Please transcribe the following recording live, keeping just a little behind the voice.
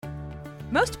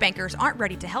Most bankers aren't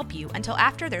ready to help you until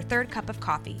after their third cup of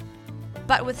coffee.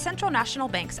 But with Central National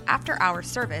Bank's after-hours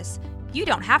service, you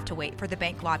don't have to wait for the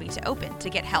bank lobby to open to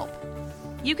get help.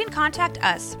 You can contact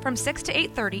us from 6 to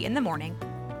 8:30 in the morning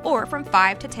or from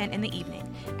 5 to 10 in the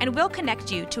evening, and we'll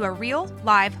connect you to a real,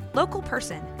 live, local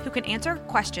person who can answer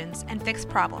questions and fix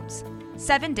problems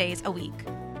 7 days a week.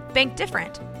 Bank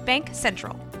different. Bank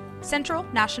Central. Central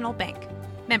National Bank.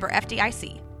 Member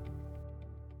FDIC.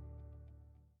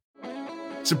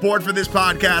 Support for this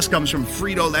podcast comes from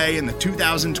Frito-Lay and the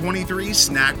 2023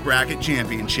 Snack Bracket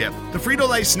Championship. The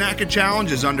Frito-Lay Snack-It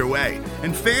Challenge is underway,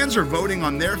 and fans are voting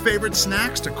on their favorite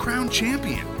snacks to crown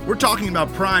champion. We're talking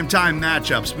about prime-time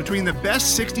matchups between the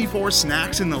best 64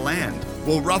 snacks in the land.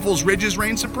 Will Ruffles Ridges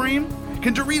reign supreme?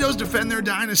 Can Doritos defend their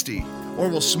dynasty? Or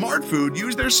will Smart Food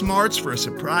use their smarts for a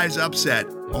surprise upset?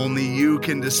 Only you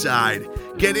can decide.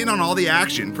 Get in on all the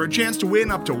action for a chance to win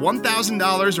up to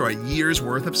 $1,000 or a year's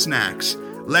worth of snacks.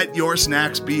 Let your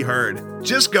snacks be heard.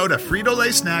 Just go to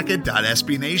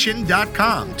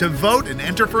fritolaysnacket.sbnation.com to vote and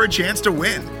enter for a chance to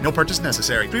win. No purchase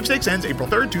necessary. Sweepstakes ends April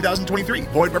 3rd, 2023.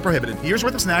 Void where prohibited. Year's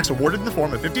worth of snacks awarded in the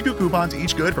form of 52 coupons,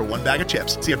 each good for one bag of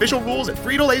chips. See official rules at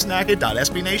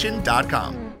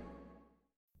fritolaysnacket.sbnation.com.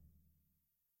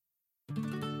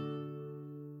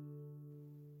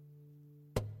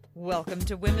 Welcome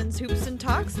to Women's Hoops and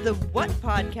Talks, the What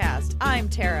Podcast. I'm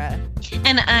Tara.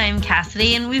 And I'm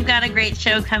Cassidy, and we've got a great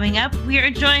show coming up. We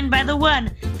are joined by the one,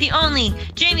 the only,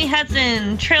 Jamie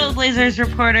Hudson, Trailblazers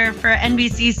reporter for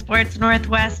NBC Sports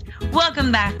Northwest.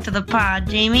 Welcome back to the pod,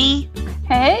 Jamie.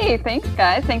 Hey, thanks,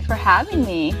 guys. Thanks for having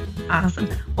me. Awesome.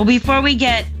 Well, before we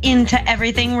get into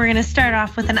everything, we're going to start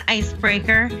off with an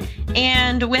icebreaker.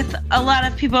 And with a lot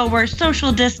of people, we're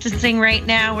social distancing right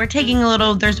now. We're taking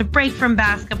there's a break from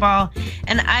basketball.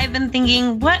 And I've been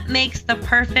thinking, what makes the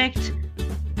perfect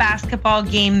basketball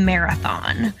game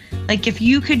marathon? Like, if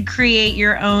you could create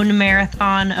your own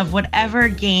marathon of whatever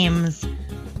games,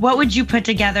 what would you put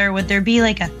together? Would there be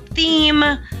like a theme?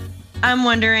 I'm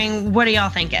wondering, what are y'all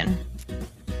thinking?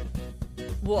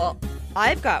 Well,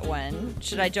 I've got one.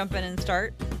 Should I jump in and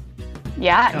start?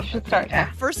 Yeah, you should start.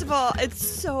 Yeah. First of all, it's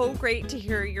so great to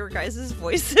hear your guys'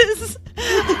 voices.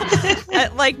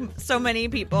 Like so many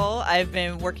people, I've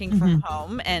been working from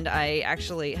home, and I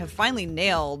actually have finally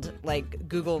nailed like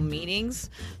Google Meetings.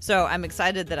 So I'm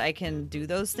excited that I can do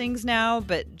those things now,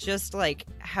 but just like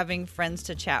having friends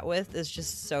to chat with is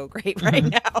just so great right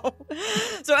now.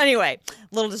 So anyway,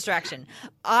 little distraction.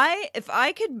 If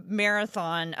I could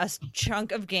marathon a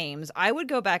chunk of games, I would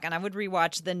go back and I would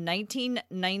rewatch the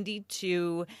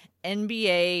 1992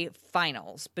 NBA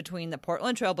Finals between the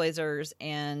Portland Trailblazers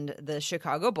and the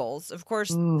Chicago Bulls. Of course,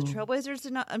 the Trailblazers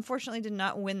unfortunately did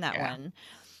not win that one.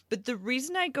 But the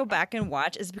reason I go back and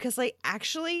watch is because I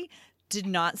actually did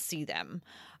not see them.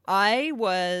 I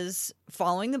was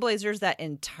following the Blazers that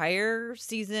entire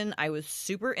season. I was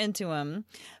super into them.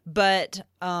 But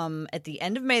at the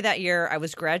end of May that year, I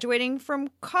was graduating from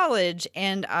college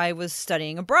and I was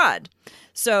studying abroad.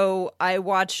 So I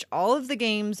watched all of the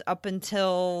games up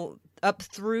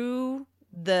through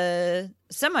the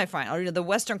semifinal, or the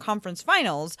Western Conference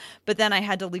Finals, but then I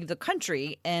had to leave the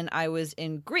country and I was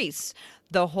in Greece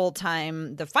the whole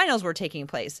time the finals were taking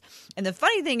place. And the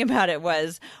funny thing about it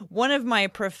was one of my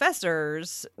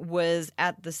professors was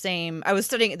I was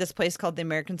studying at this place called the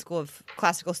American School of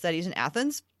Classical Studies in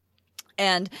Athens.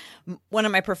 And one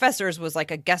of my professors was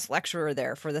like a guest lecturer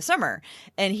there for the summer.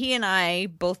 And he and I,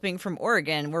 both being from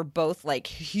Oregon, were both like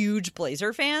huge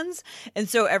Blazer fans. And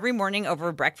so every morning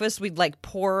over breakfast, we'd like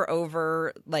pore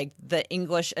over like the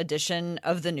English edition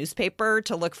of the newspaper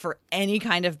to look for any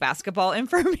kind of basketball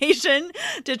information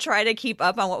to try to keep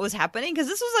up on what was happening. Because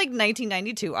this was like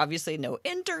 1992, obviously no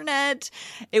internet.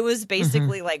 It was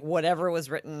basically like whatever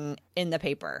was written in the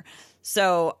paper.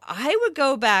 So I would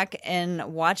go back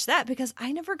and watch that because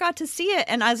I never got to see it.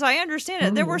 And as I understand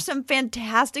it, there were some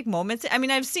fantastic moments. I mean,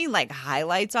 I've seen like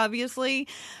highlights, obviously,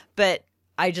 but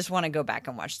I just want to go back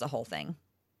and watch the whole thing.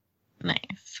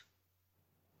 Nice.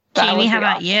 Jamie, how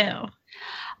about you?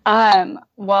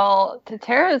 Well, to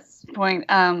Tara's point,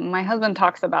 my husband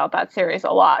talks about that series a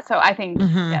lot. So I think,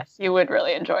 yes, you would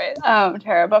really enjoy it,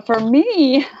 Tara. But for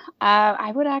me,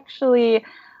 I would actually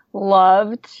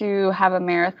love to have a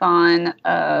marathon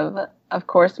of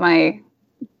course, my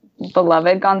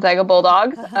beloved Gonzaga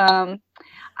Bulldogs.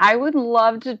 I would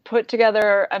love to put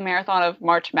together a marathon of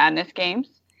March Madness games,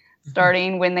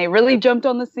 starting when they really jumped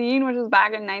on the scene, which was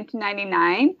back in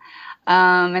 1999.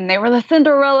 And they were the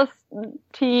Cinderella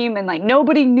team, and like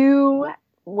nobody knew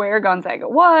where Gonzaga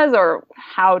was or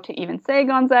how to even say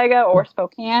Gonzaga or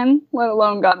Spokane, let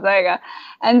alone Gonzaga.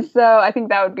 And so I think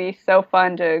that would be so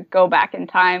fun to go back in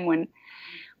time when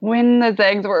the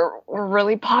Zags were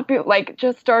really popular, like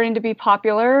just starting to be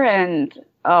popular. And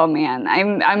oh man,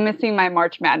 I'm missing my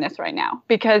March Madness right now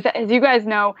because, as you guys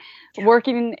know,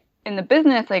 working in the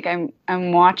business, like I'm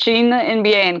watching the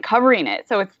NBA and covering it,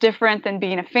 so it's different than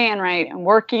being a fan, right? And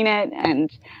working it,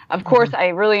 and of course, I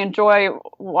really enjoy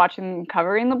watching and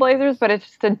covering the Blazers, but it's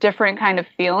just a different kind of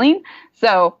feeling.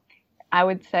 So I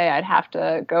would say I'd have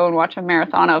to go and watch a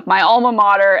marathon of my alma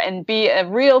mater and be a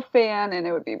real fan, and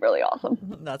it would be really awesome.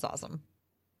 That's awesome.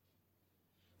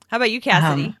 How about you,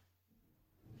 Cassidy?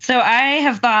 So I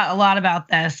have thought a lot about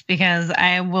this because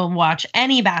I will watch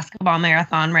any basketball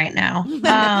marathon right now.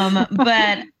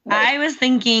 But I was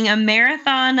thinking a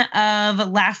marathon of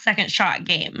last second shot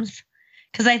games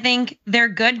because I think they're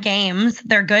good games.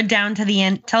 They're good down to the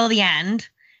end, till the end.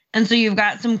 And so you've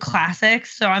got some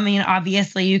classics. So, I mean,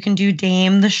 obviously you can do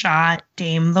Dame the shot,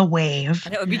 Dame the wave.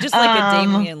 And it would be just like a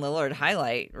Damian Lillard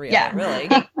highlight, really. Yeah, really.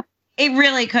 It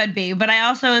really could be. But I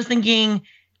also was thinking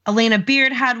Elena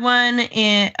Beard had one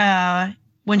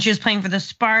when she was playing for the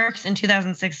Sparks in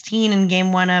 2016 in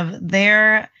game one of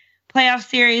their playoff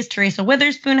series. Teresa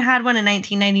Witherspoon had one in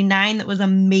 1999 that was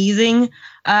amazing in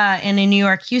a New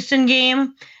York-Houston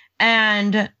game.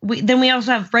 And we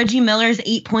also have Reggie Miller's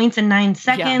 8 points in 9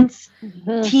 seconds.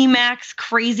 Yeah. T-Mac's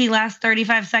crazy last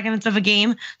 35 seconds of a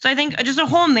game. So I think just a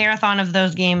whole marathon of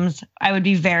those games, I would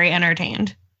be very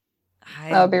entertained.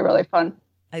 That would be really fun.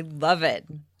 I love it.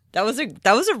 That was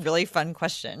a really fun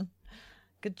question.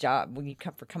 Good job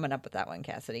for coming up with that one,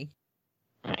 Cassidy.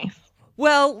 Nice.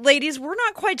 Well, ladies, we're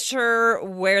not quite sure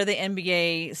where the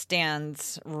NBA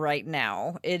stands right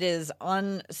now. It is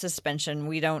on suspension.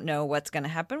 We don't know what's going to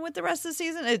happen with the rest of the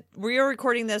season. We are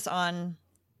recording this on,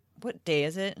 what day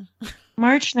is it?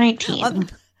 March 19th. On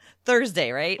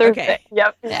Thursday, right? Thursday. Okay.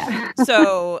 Yep. Yeah.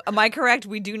 So, am I correct?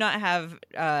 We do not have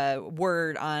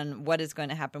word on what is going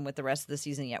to happen with the rest of the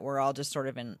season yet. We're all just sort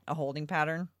of in a holding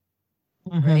pattern.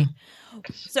 Mm-hmm. Right.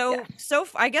 So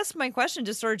I guess my question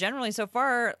just sort of generally so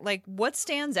far, like what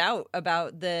stands out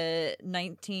about the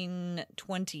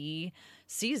 1920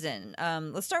 season?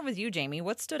 Let's start with you, Jamie.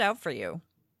 What stood out for you?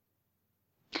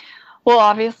 Well,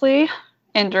 obviously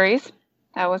injuries.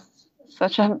 That was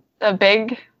such a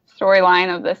big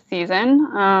storyline of this season.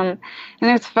 And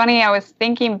it's funny, I was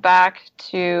thinking back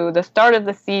to the start of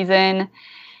the season.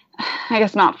 I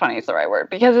guess not funny is the right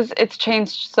word because it's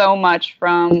changed so much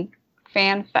from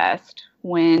Fan Fest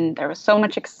when there was so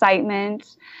much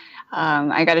excitement.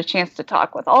 I got a chance to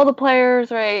talk with all the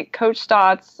players, right? Coach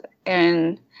Stotts,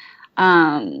 and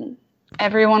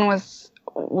everyone was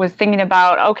thinking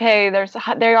about, okay,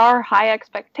 there are high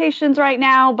expectations right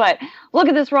now, but look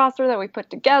at this roster that we put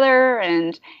together,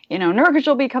 and Nurkic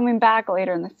will be coming back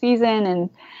later in the season,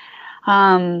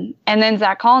 and then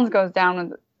Zach Collins goes down in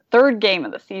the third game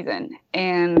of the season,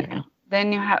 and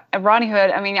then you have Rodney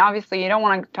Hood. I mean, obviously, you don't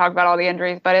want to talk about all the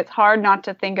injuries, but it's hard not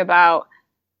to think about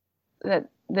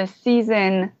the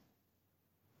season,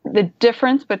 the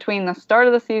difference between the start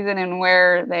of the season and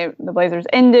where the Blazers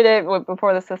ended it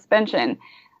before the suspension.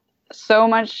 So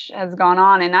much has gone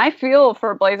on, and I feel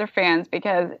for Blazer fans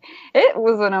because it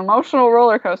was an emotional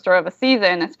roller coaster of a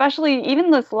season, especially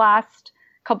even this last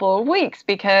couple of weeks,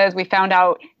 because we found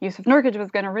out Yusuf Nurkic was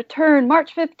going to return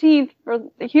March 15th for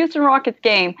the Houston Rockets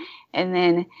game, and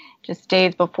then just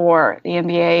days before the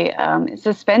NBA is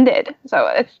suspended. So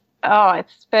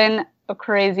it's been a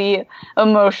crazy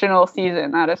emotional season,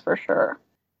 that is for sure.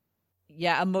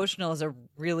 Yeah, emotional is a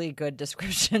really good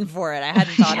description for it. I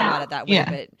hadn't thought about it that way,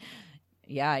 but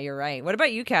yeah, you're right. What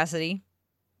about you, Cassidy?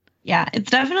 Yeah, it's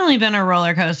definitely been a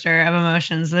roller coaster of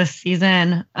emotions this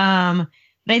season.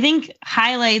 But I think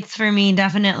highlights for me,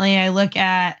 definitely, I look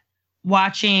at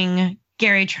watching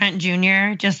Gary Trent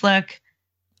Jr. Just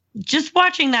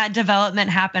watching that development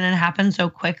happen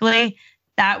so quickly.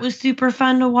 That was super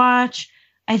fun to watch.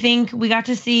 I think we got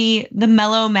to see the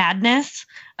mellow madness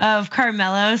of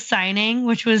Carmelo signing,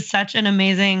 which was such an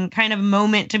amazing kind of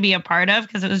moment to be a part of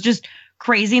because it was just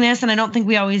craziness. And I don't think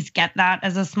we always get that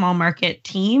as a small market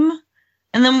team.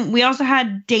 And then we also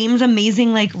had Dame's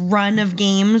amazing run of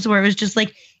games where it was just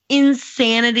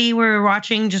insanity. Where we were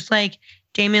watching just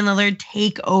Damian Lillard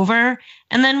take over.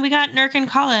 And then we got Nurk and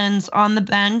Collins on the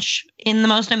bench in the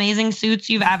most amazing suits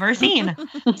you've ever seen.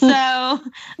 So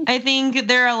I think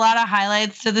there are a lot of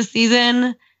highlights to the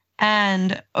season.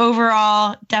 And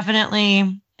overall,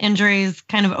 definitely injuries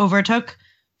kind of overtook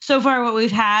so far what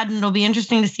we've had. And it'll be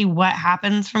interesting to see what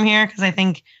happens from here because I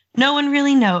think no one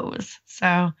really knows.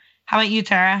 So how about you,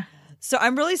 Tara? So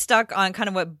I'm really stuck on kind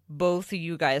of what both of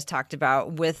you guys talked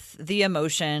about with the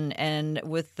emotion and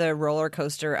with the roller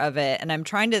coaster of it. And I'm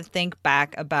trying to think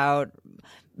back about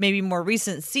maybe more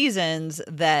recent seasons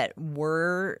that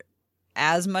were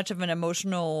as much of an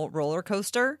emotional roller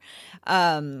coaster.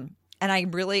 And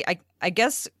I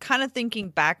guess kind of thinking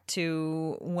back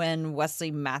to when Wesley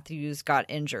Matthews got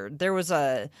injured,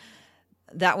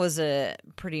 that was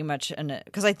pretty much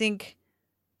because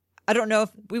I don't know if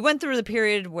we went through the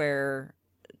period where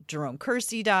Jerome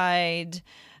Kersey died.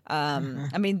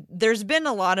 I mean, there's been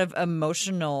a lot of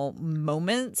emotional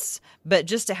moments, but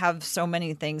just to have so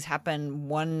many things happen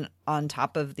one on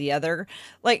top of the other,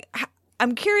 like,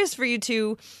 I'm curious for you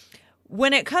two,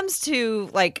 when it comes to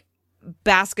like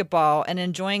basketball and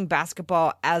enjoying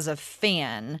basketball as a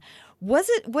fan, what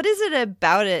is it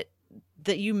about it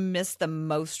that you miss the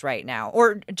most right now?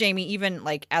 Or Jamie, even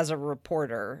like as a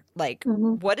reporter, like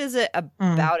what is it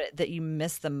about it that you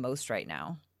miss the most right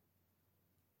now?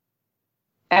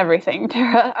 Everything,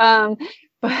 Tara.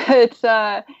 But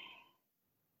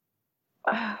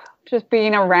just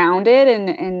being around it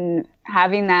and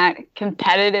having that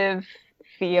competitive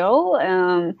feel,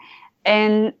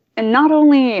 and not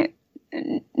only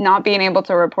not being able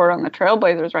to report on the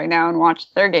Trailblazers right now and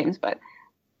watch their games, but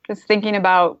just thinking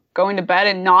about going to bed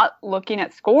and not looking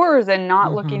at scores and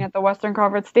not looking at the Western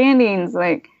Conference standings.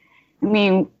 Like, I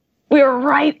mean, we were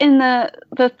right in the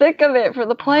thick of it for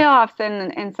the playoffs,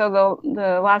 and so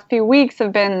the last few weeks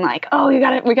have been like, oh, we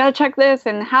gotta check this,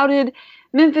 and how did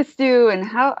Memphis do, and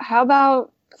how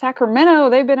about Sacramento?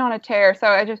 They've been on a tear. So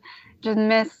I just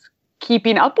miss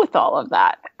keeping up with all of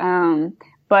that.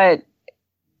 But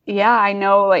yeah, I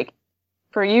know, like,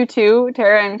 for you two,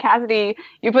 Tara and Cassidy,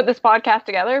 you put this podcast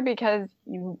together because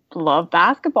you love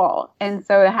basketball, and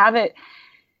so to have it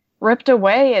ripped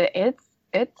away,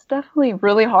 it's definitely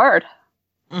really hard.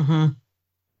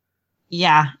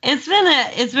 Yeah,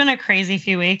 it's been a crazy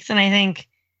few weeks, and I think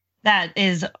that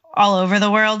is all over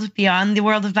the world, beyond the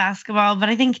world of basketball. But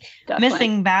I think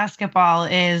missing basketball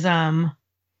is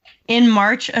in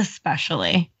March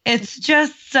especially. It's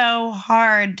just so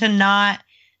hard to not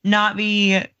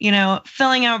be,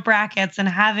 filling out brackets and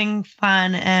having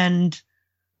fun and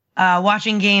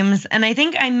watching games. And I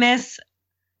think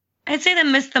I'd say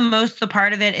the most the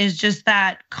part of it is just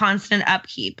that constant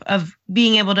upkeep of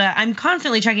being able to, I'm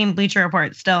constantly checking Bleacher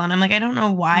Report still. And I'm like, I don't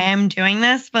know why I'm doing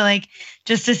this, but like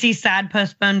just to see sad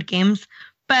postponed games.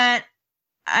 But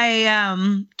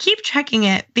I keep checking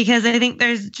it because I think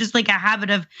there's just like a habit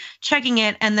of checking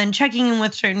it and then checking in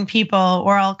with certain people,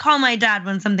 or I'll call my dad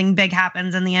when something big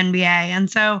happens in the NBA. And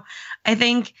so I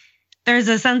think there's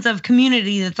a sense of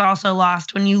community that's also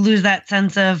lost when you lose that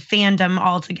sense of fandom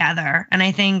altogether. And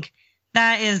I think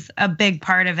that is a big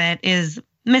part of it, is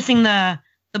missing the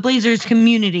Blazers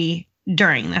community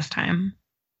during this time.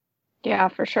 Yeah,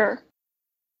 for sure.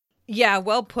 Yeah,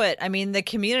 well put. I mean, the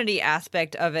community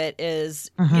aspect of it is,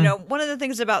 one of the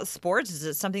things about sports is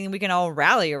it's something we can all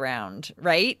rally around,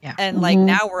 right? Yeah. And like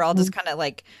now we're all just kind of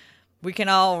like, we can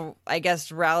all, I guess,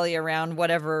 rally around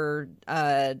whatever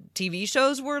TV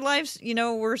shows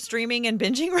we're streaming and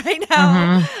binging right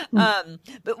now.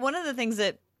 But one of the things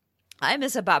that I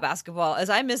miss about basketball is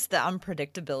I miss the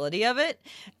unpredictability of it.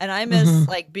 And I miss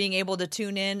like being able to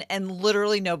tune in and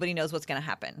literally nobody knows what's going to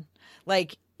happen.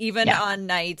 Like even on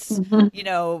nights,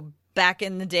 back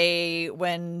in the day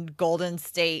when Golden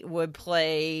State would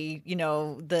play,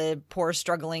 the poor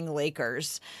struggling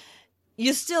Lakers,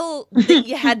 you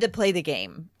had to play the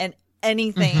game, and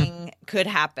anything could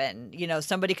happen.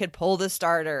 Somebody could pull the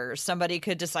starter, somebody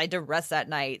could decide to rest that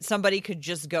night, somebody could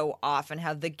just go off and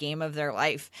have the game of their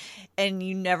life, and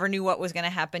you never knew what was going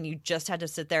to happen. You just had to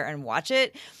sit there and watch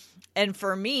it. And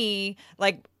for me,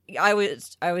 like, I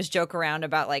always joke around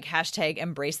about like hashtag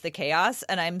embrace the chaos,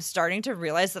 and I'm starting to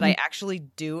realize that I actually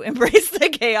do embrace the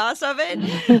chaos of it,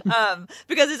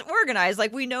 because it's organized.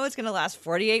 Like, we know it's going to last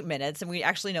 48 minutes, and we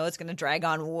actually know it's going to drag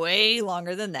on way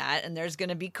longer than that, and there's going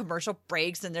to be commercial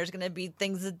breaks, and there's going to be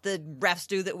things that the refs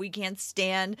do that we can't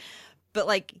stand, but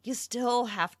like, you still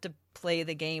have to play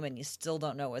the game, and you still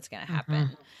don't know what's going to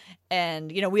happen.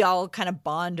 And we all kind of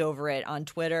bond over it on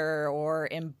Twitter or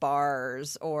in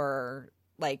bars, or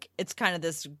like, it's kind of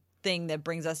this thing that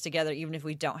brings us together, even if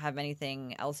we don't have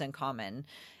anything else in common.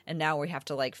 And now we have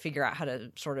to like figure out how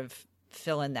to sort of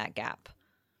fill in that gap.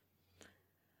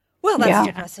 Well, that's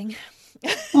depressing.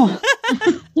 Let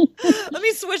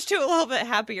me switch to a little bit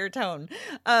happier tone.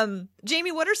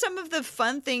 Jamie, what are some of the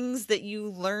fun things that you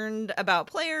learned about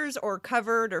players or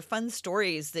covered, or fun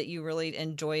stories that you really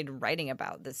enjoyed writing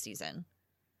about this season?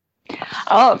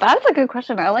 Oh, that's a good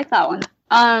question. I like that one.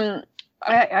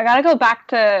 I got to go back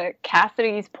to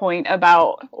Cassidy's point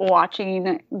about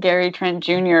watching Gary Trent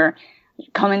Jr.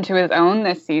 come into his own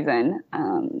this season.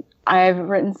 I've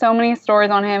written so many stories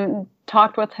on him,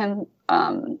 talked with him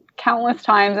countless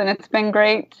times, and it's been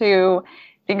great to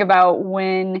think about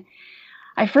when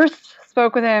I first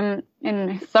spoke with him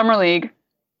in Summer League.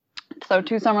 So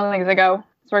 2 Summer Leagues ago,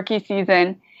 his rookie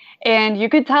season. And you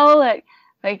could tell that,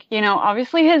 like, you know,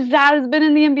 obviously his dad has been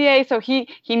in the NBA, so he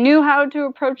knew how to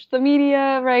approach the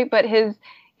media, right? But his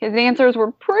answers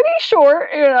were pretty short,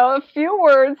 you know, a few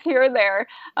words here and there.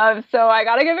 So I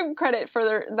got to give him credit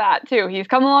for that, too. He's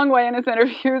come a long way in his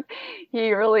interviews.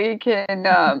 He really can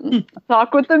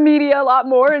talk with the media a lot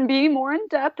more and be more in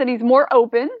depth, and he's more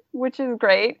open, which is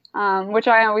great, which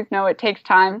I always know it takes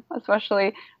time,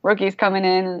 especially rookies coming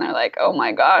in, and they're like, oh,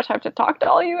 my gosh, I have to talk to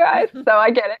all you guys. So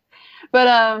I get it.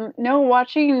 But, no,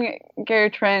 watching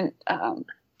Gary Trent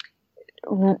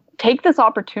take this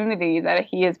opportunity that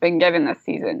he has been given this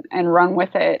season and run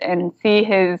with it and see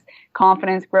his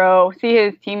confidence grow, see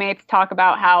his teammates talk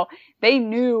about how they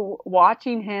knew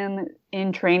watching him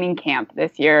in training camp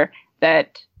this year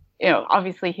that, you know,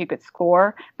 obviously he could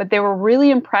score, but they were really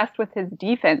impressed with his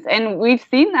defense. And we've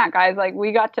seen that, guys. Like,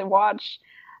 we got to watch,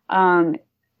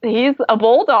 he's a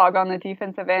bulldog on the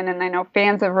defensive end, and I know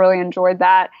fans have really enjoyed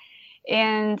that.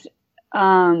 And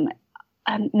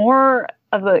more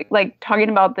of the, like, talking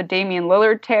about the Damian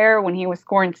Lillard tear when he was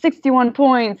scoring 61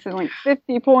 points and like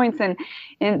 50 points and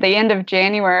in the end of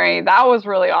January, that was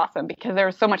really awesome because there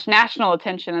was so much national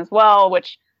attention as well,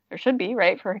 which there should be,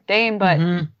 right, for Dame. But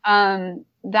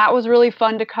that was really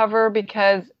fun to cover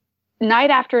because night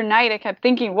after night I kept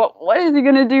thinking, what is he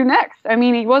going to do next? I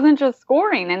mean, he wasn't just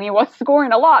scoring, and he was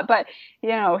scoring a lot, but, you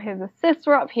know, his assists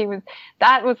were up.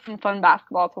 That was some fun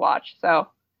basketball to watch. So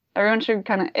everyone should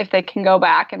kind of, if they can go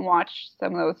back and watch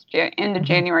some of those end of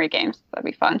January games, that'd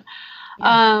be fun.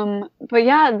 But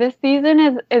yeah, this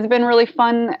season has been really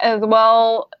fun as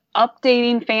well,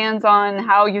 updating fans on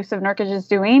how Yusuf Nurkic is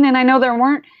doing. And I know there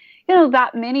weren't, you know,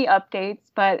 that many updates,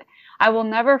 but I will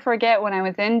never forget when I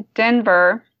was in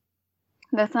Denver.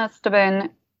 This must have been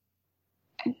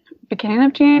beginning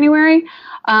of January.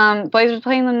 Blazers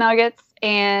playing the Nuggets,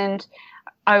 and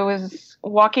I was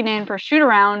walking in for shoot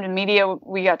around and media.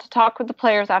 We got to talk with the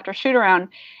players after shoot around,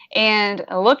 and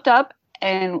I looked up,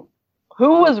 and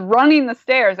who was running the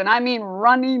stairs, and I mean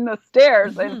running the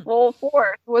stairs in full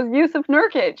force, was Yusuf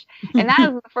Nurkic. And that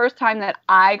is the first time that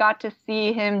I got to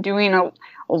see him doing a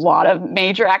lot of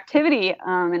major activity.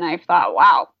 And I thought,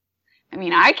 wow, I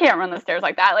mean, I can't run the stairs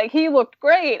like that. Like, he looked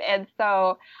great. And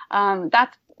so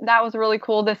that was really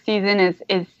cool this season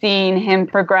is seeing him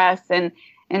progress and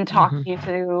talking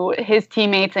to his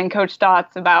teammates and Coach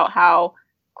Stotts about how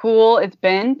cool it's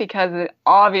been, because it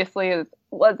obviously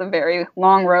was a very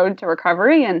long road to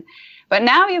recovery. But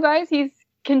now, you guys, he's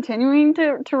continuing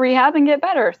to rehab and get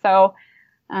better. So,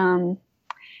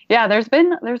 yeah, there's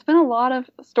been a lot of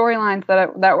storylines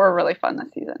that were really fun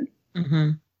this season.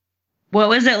 Mm-hmm. What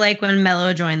was it like when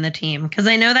Melo joined the team? Because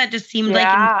I know that just seemed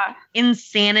like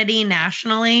insanity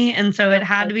nationally, and so it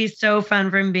had to be so fun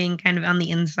for him being kind of on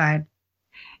the inside.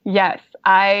 Yes,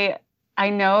 I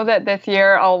know that this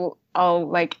year I'll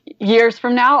like years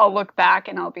from now I'll look back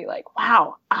and I'll be like,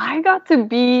 wow, I got to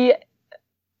be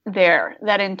there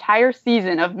that entire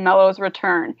season of Melo's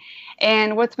return.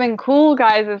 And what's been cool,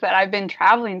 guys, is that I've been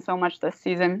traveling so much this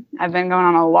season. I've been going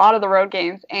on a lot of the road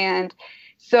games, and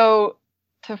so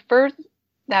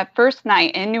that first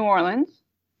night in New Orleans,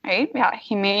 right? Yeah,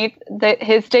 he made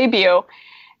his debut,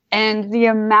 and the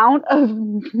amount of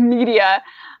media,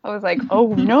 I was like,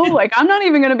 oh no, like, I'm not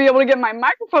even going to be able to get my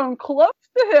microphone close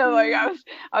to him. Like,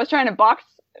 I was trying to box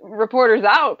reporters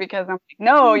out because I'm like,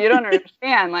 no, you don't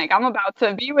understand. Like, I'm about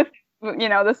to be with, you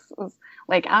know, this was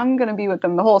like, I'm going to be with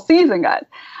them the whole season, guys.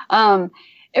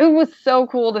 It was so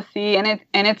cool to see, and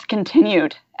it's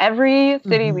continued. Every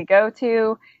city we go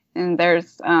to, and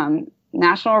there's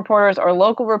national reporters or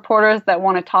local reporters that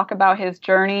want to talk about his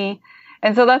journey.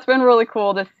 And so that's been really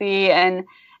cool to see. And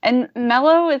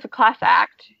Melo is a class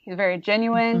act. He's very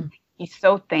genuine. He's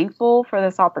so thankful for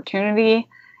this opportunity.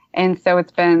 And so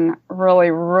it's been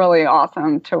really, really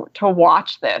awesome to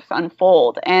watch this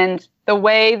unfold. And the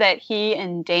way that he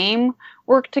and Dame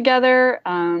work together,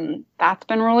 that's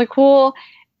been really cool.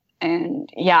 And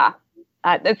yeah,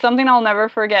 it's something I'll never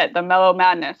forget, the Melo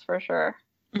madness for sure.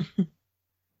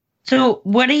 So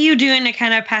what are you doing to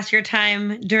kind of pass your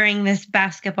time during this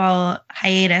basketball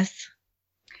hiatus?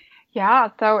 Yeah,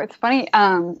 so it's funny.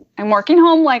 I'm working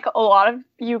home like a lot of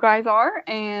you guys are,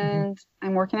 and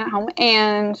I'm working at home,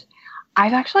 and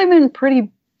I've actually been pretty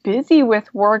busy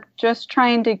with work, just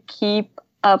trying to keep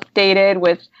updated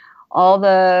with all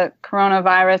the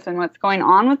coronavirus and what's going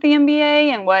on with the NBA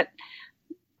and what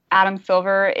Adam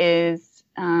Silver is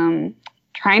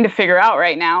trying to figure out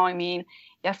right now. I mean,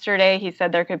 yesterday he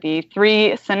said there could be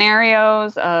 3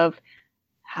 scenarios of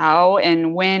how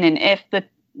and when and if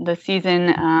the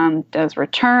season does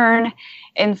return.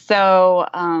 And so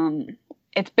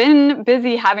it's been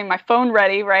busy having my phone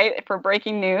ready, right, for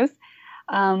breaking news.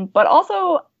 But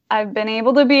also I've been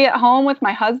able to be at home with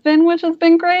my husband, which has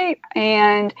been great.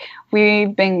 And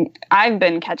I've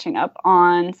been catching up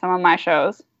on some of my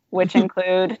shows, which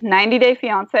include 90 Day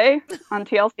Fiancé on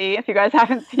TLC, if you guys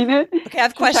haven't seen it. Okay, I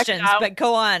have questions, but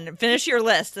go on. Finish your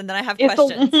list, and then I have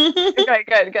questions. Okay,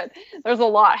 good. There's a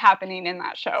lot happening in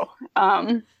that show.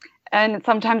 And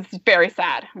sometimes it's very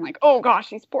sad. I'm like, oh gosh,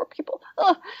 these poor people.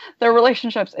 Ugh, their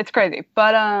relationships, it's crazy.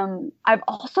 But I've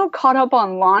also caught up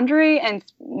on laundry and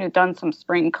done some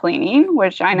spring cleaning,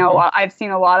 which I know I've seen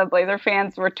a lot of Blazer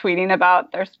fans were tweeting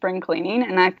about their spring cleaning.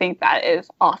 And I think that is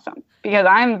awesome because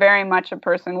I'm very much a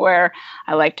person where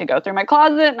I like to go through my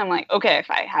closet and I'm like, okay,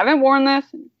 if I haven't worn this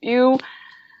in a few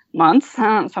months,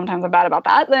 sometimes I'm bad about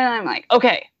that, then I'm like,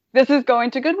 okay, this is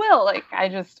going to Goodwill. Like I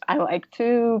like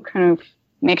to kind of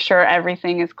make sure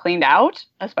everything is cleaned out,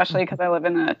 especially because I live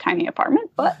in a tiny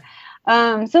apartment. But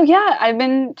so yeah, I've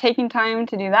been taking time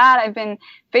to do that. I've been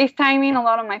FaceTiming a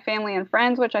lot of my family and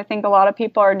friends, which I think a lot of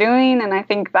people are doing. And I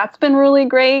think that's been really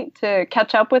great to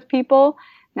catch up with people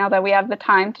now that we have the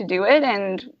time to do it.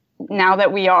 And now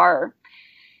that we are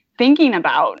thinking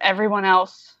about everyone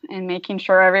else and making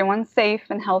sure everyone's safe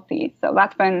and healthy. So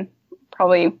that's been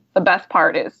probably the best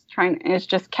part is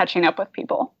just catching up with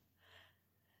people.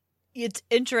 It's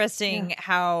interesting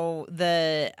how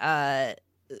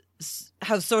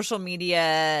how social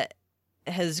media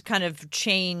has kind of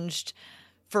changed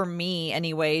for me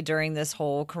anyway during this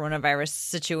whole coronavirus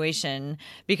situation,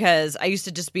 because I used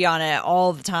to just be on it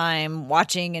all the time,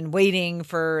 watching and waiting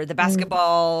for the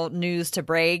basketball news to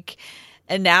break.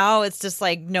 And now it's just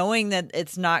like knowing that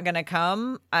it's not going to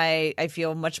come. I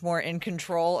feel much more in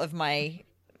control of my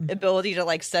ability to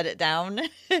like set it down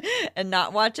and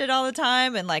not watch it all the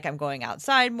time. And like I'm going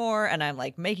outside more and I'm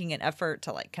like making an effort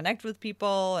to like connect with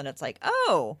people. And it's like,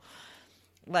 oh,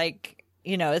 like,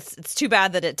 you know, it's too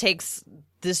bad that it takes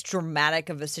this dramatic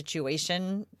of a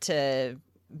situation to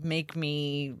make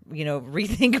me, you know,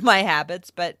 rethink my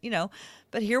habits. But, you know,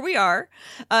 but here we are.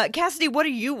 Cassidy, what are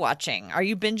you watching? Are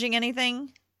you binging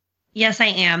anything? Yes, I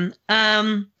am.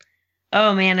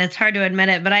 Oh man, it's hard to admit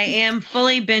it, but I am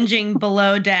fully binging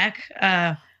Below Deck,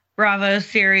 Bravo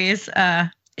series.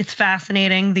 It's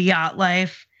fascinating, the yacht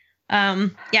life.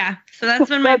 Yeah, so that's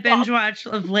been my binge watch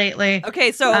of lately.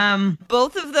 Okay, so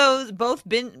both of those,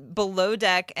 Below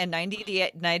Deck and 90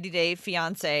 Day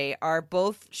Fiancé are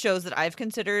both shows that I've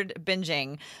considered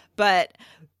binging, but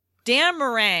Dan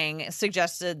Meringue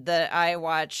suggested that I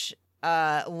watch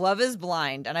Love is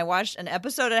Blind, and I watched an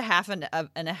episode and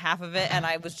a half of it, and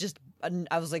I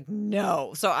was like,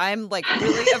 no. So I'm like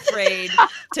really afraid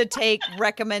to take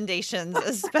recommendations,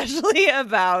 especially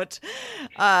about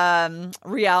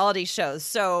reality shows.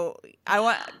 So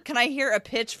can I hear a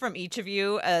pitch from each of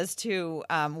you as to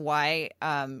why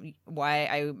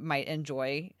I might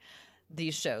enjoy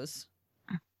these shows?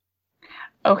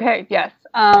 Okay, yes.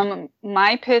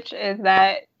 My pitch is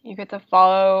that you get to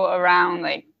follow around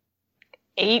like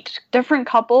 8 different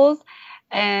couples.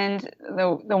 And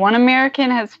the one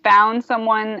American has found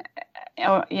someone,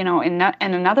 you know, in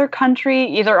another country,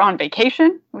 either on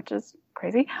vacation, which is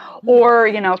crazy, or,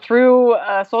 you know, through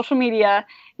social media.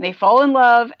 They fall in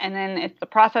love, and then it's the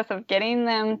process of getting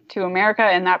them to America.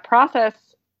 And that process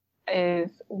is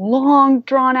long,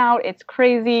 drawn out. It's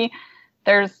crazy.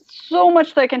 There's so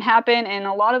much that can happen, and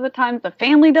a lot of the times the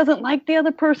family doesn't like the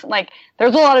other person. Like,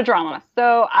 there's a lot of drama.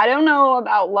 So I don't know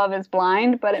about Love is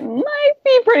Blind, but it might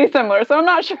be pretty similar. So I'm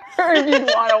not sure if you'd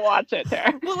want to watch it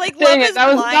there. Well, like, Love is Blind,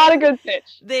 that was not a good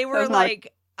pitch. They were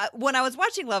like, when I was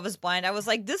watching Love is Blind, I was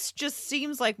like, this just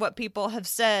seems like what people have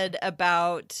said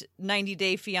about 90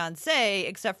 Day Fiancé,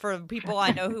 except for people I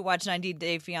know who watch 90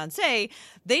 Day Fiancé.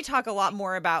 They talk a lot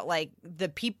more about like the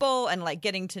people and like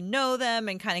getting to know them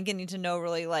and kind of getting to know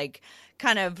really like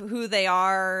kind of who they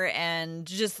are and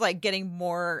just like getting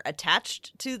more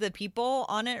attached to the people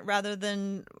on it rather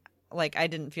than like I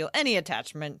didn't feel any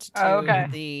attachment to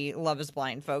the Love is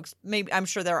Blind folks. Maybe I'm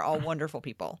sure they're all wonderful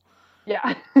people.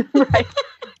 Yeah, right.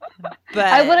 But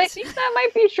I think that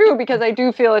might be true because I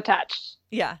do feel attached.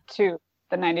 Yeah. To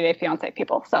the 90 Day Fiancé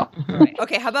people. So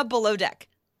okay, how about Below Deck?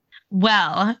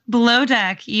 Well, Below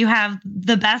Deck, you have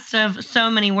the best of so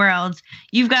many worlds.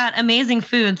 You've got amazing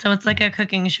food, so it's like a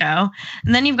cooking show.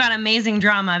 And then you've got amazing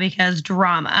drama because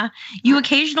drama. You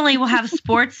occasionally will have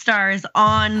sports stars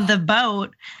on the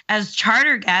boat as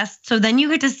charter guests. So then you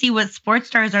get to see what sports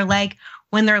stars are like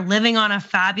when they're living on a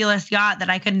fabulous yacht that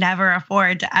I could never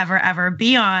afford to ever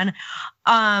be on.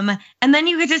 And then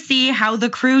you get to see how the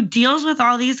crew deals with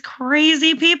all these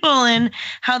crazy people and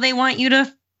how they want you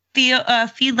to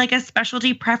feed like a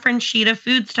specialty preference sheet of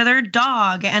foods to their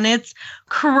dog, and it's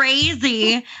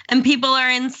crazy and people are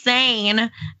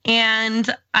insane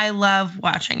and I love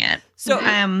watching it. So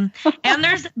and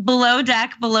there's Below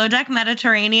Deck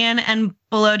Mediterranean, and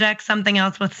Below Deck something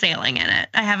else with sailing in it.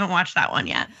 I haven't watched that one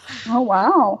yet. Oh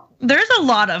wow, there's a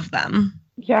lot of them.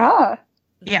 Yeah,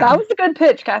 that was a good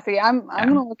pitch, Cassie. I'm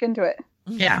gonna look into it.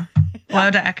 Yeah.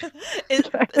 Below Deck.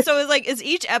 Is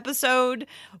each episode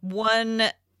one,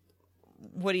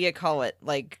 what do you call it,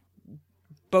 like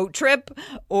boat trip,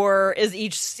 or is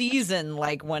each season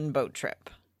like one boat trip?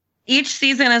 Each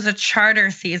season is a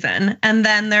charter season, and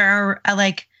then there are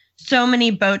like so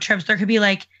many boat trips. There could be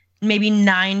like maybe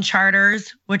 9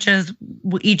 charters, which is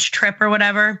each trip or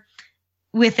whatever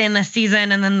within the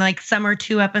season, and then like some are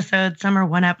 2 episodes, some are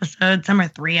 1 episode, some are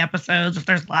 3 episodes if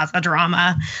there's lots of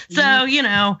drama. So you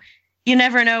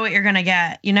never know what you're going to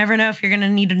get. You never know if you're going to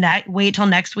need to wait till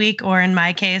next week, or in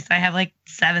my case, I have like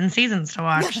 7 seasons to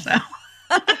watch. So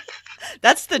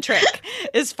that's the trick,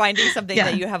 is finding something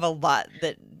that you have a lot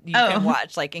that you can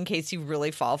watch, like in case you really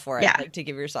fall for it, like to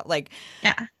give yourself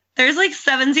there's like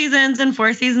 7 seasons and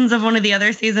 4 seasons of one of the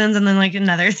other seasons, and then like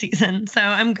another season. So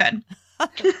I'm good.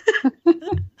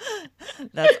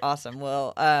 That's awesome.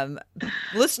 Well,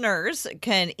 listeners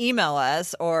can email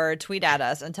us or tweet at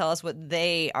us and tell us what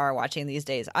they are watching these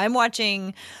days. I'm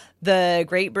watching the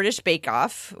Great British Bake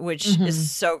Off, which is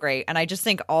so great. And I just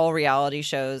think all reality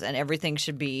shows and everything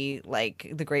should be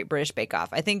like the Great British Bake Off.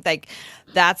 I think like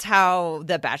that's how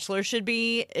The Bachelor should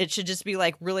be. It should just be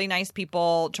like really nice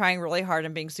people trying really hard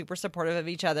and being super supportive of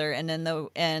each other. And in the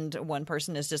end, one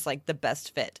person is just like the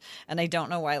best fit. And I don't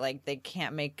know why like they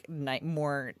can't make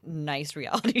more nice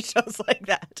reality shows like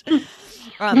that.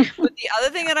 But the other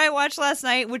thing that I watched last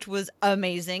night, which was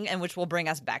amazing and which will bring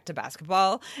us back to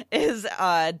basketball, is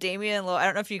Damian Lillard. I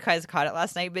don't know if you guys caught it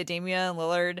last night, but Damian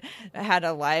Lillard had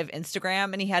a live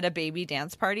Instagram and he had a baby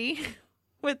dance party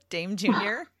with Dame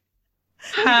Jr.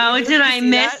 How did I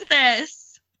miss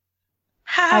this?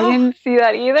 How? I didn't see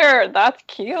that either. That's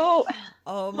cute.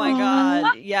 Oh my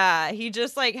God. Yeah. He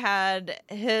just like had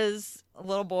his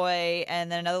little boy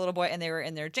and then another little boy, and they were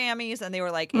in their jammies and they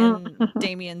were like in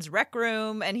Damian's rec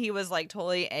room, and he was like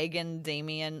totally egging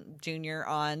Damian Jr.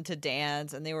 on to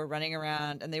dance, and they were running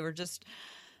around and they were just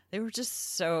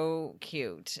so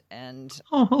cute. And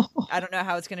I don't know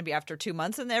how it's going to be after 2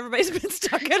 months and everybody's been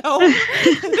stuck at home.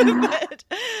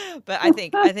 but I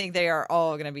think they are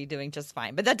all going to be doing just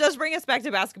fine. But that does bring us back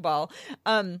to basketball.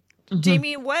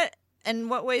 Jamie, what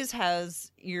ways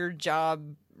has your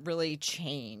job really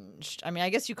changed? I mean, I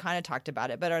guess you kind of talked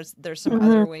about it, but are there some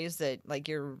other ways that like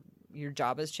your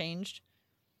job has changed?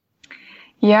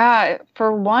 Yeah,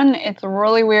 for one, it's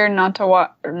really weird not to write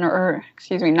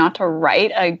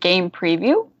a game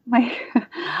preview. Like,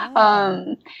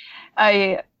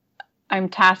 I'm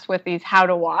tasked with these how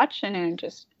to watch, and it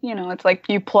just, it's like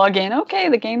you plug in, okay,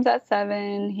 the game's at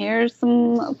 7. Here's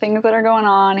some things that are going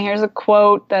on. Here's a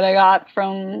quote that I got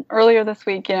from earlier this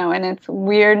week, and it's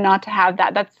weird not to have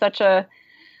that. That's such a,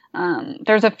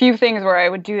 there's a few things where I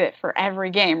would do it for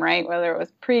every game, right? Whether it was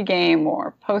pre-game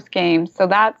or post-game. So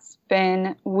that's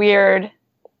been weird.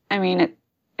 I mean,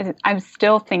 I'm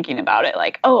still thinking about it,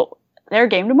 like, oh, their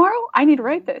game tomorrow? I need to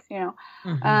write this,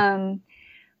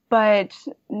 But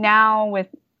now with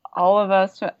all of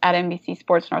us at NBC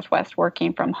Sports Northwest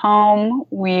working from home,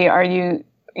 we are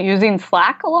using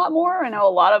Slack a lot more. I know a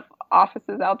lot of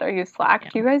offices out there use Slack.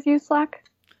 Do you guys use Slack?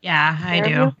 Yeah, I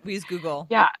do. We use Google.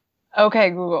 Yeah. Okay,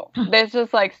 Google. There's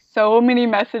just like so many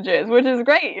messages, which is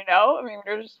great, I mean,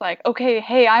 we're just like, okay,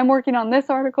 hey, I'm working on this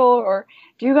article, or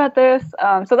do you got this?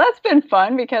 So that's been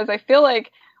fun because I feel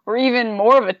like we're even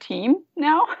more of a team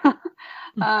now,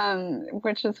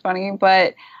 which is funny.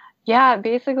 But yeah,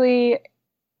 basically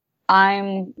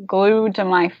I'm glued to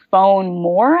my phone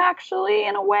more actually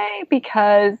in a way,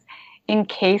 because in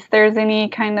case there's any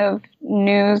kind of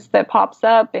news that pops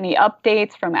up, any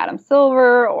updates from Adam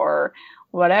Silver or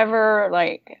whatever,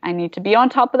 like I need to be on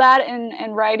top of that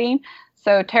in writing.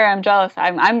 So Tara, I'm jealous.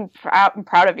 I'm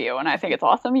proud of you, and I think it's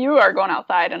awesome. You are going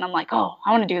outside, and I'm like, oh,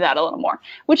 I want to do that a little more.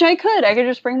 Which I could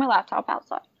just bring my laptop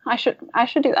outside. I should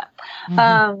do that.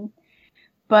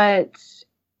 But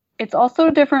it's also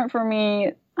different for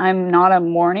me. I'm not a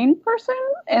morning person,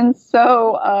 and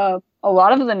so a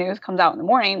lot of the news comes out in the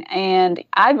morning, and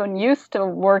I've been used to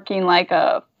working like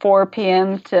a 4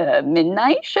 p.m. to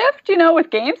midnight shift, with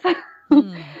games.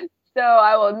 So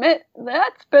I will admit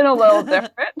that's been a little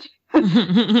different.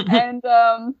 And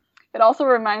it also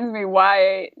reminds me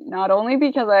why, not only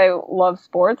because I love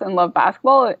sports and love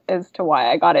basketball as to why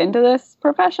I got into this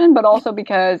profession, but also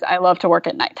because I love to work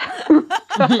at night.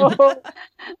 So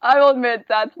I will admit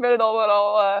that's been a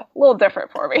little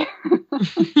different for me.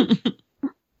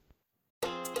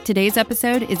 Today's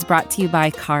episode is brought to you by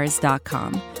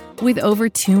Cars.com. With over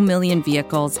 2 million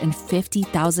vehicles and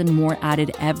 50,000 more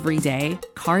added every day,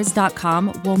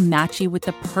 Cars.com will match you with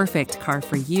the perfect car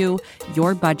for you,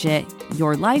 your budget,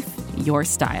 your life, your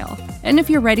style. And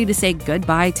if you're ready to say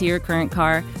goodbye to your current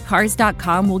car,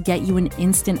 Cars.com will get you an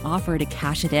instant offer to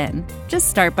cash it in.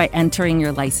 Just start by entering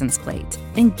your license plate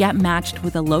and get matched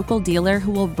with a local dealer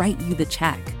who will write you the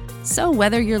check. So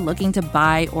whether you're looking to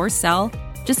buy or sell,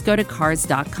 just go to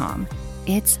Cars.com.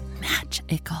 It's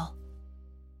magical.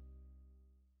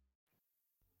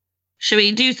 Should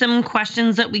we do some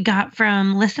questions that we got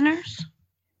from listeners?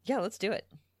 Yeah, let's do it.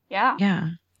 Yeah. Yeah.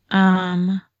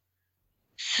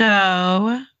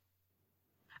 So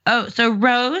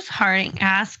Rose Harding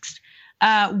asks,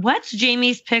 what's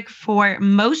Jamie's pick for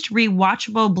most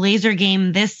rewatchable Blazer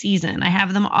game this season? I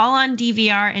have them all on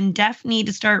DVR and def need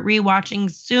to start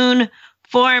rewatching soon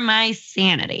for my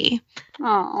sanity.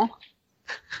 Oh,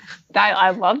 I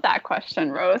love that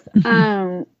question, Rose.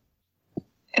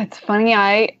 It's funny.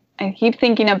 I keep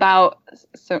thinking about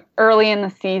so early in the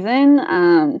season,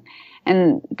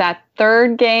 and that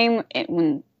third game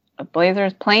when the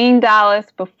Blazers playing Dallas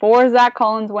before Zach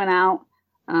Collins went out,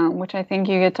 which I think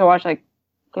you get to watch like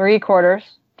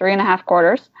 3.5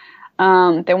 quarters.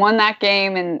 They won that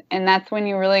game, and that's when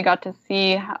you really got to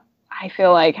see I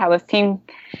feel like how this team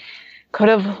could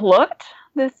have looked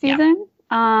this season.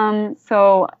 Yeah.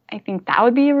 So I think that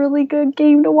would be a really good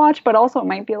game to watch, but also it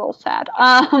might be a little sad.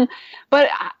 But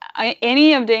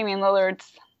any of Damian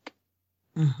Lillard's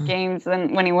games,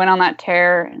 when he went on that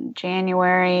tear in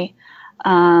January,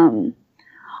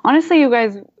 honestly, you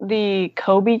guys, the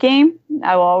Kobe game,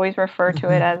 I will always refer to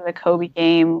it as the Kobe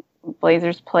game.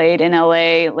 Blazers played in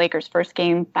LA, Lakers' first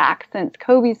game back since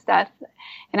Kobe's death,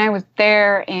 and I was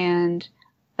there, and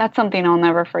that's something I'll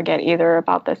never forget either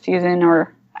about this season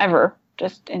or ever,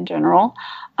 just in general.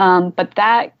 But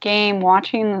that game,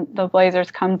 watching the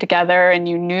Blazers come together, and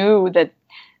you knew that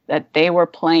they were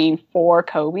playing for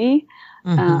Kobe,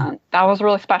 that was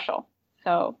really special.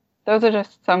 So those are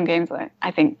just some games that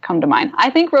I think come to mind. I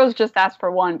think Rose just asked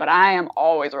for one, but I am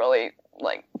always really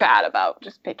bad about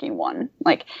just picking one.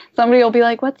 Like somebody will be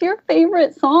like, "What's your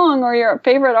favorite song or your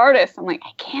favorite artist?" I'm like,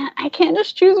 I can't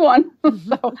just choose one.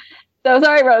 So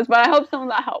sorry, Rose, but I hope some of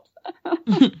that helps.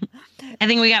 I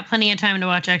think we got plenty of time to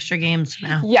watch extra games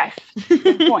now. Yes.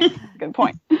 Good point. Good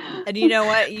point. And you know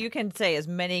what? You can say as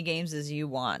many games as you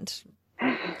want.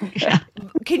 Yeah.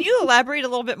 Can you elaborate a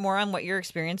little bit more on what your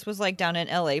experience was like down in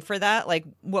LA for that? Like,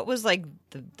 what was like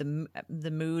the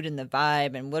mood and the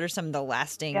vibe, and what are some of the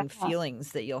lasting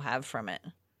feelings that you'll have from it?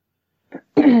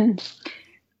 I'm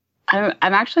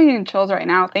actually in chills right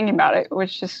now thinking about it,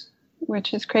 which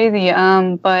is crazy.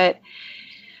 But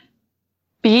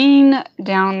being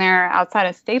down there outside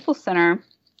of Staples Center,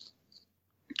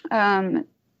 the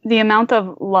amount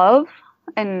of love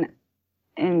and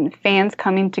fans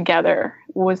coming together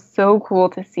was so cool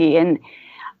to see. And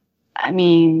I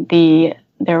mean,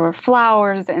 there were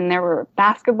flowers and there were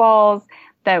basketballs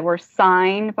that were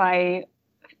signed by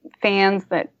fans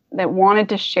that wanted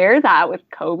to share that with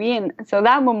Kobe. And so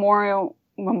that memorial,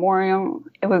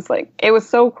 it was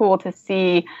so cool to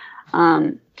see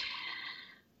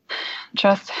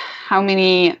just how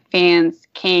many fans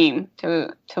came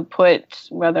to put,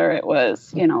 whether it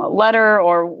was, a letter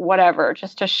or whatever,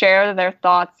 just to share their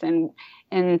thoughts and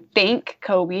thank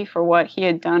Kobe for what he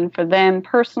had done for them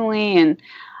personally.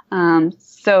 And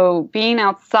so being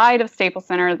outside of Staples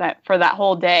Center for that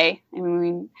whole day, I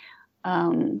mean,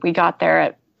 we got there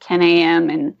at 10 a.m.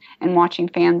 and watching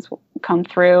fans come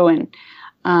through, and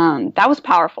that was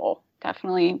powerful,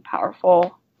 definitely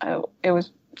powerful.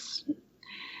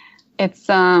 It's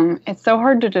so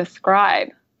hard to describe,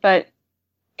 but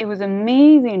it was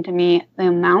amazing to me, the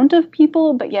amount of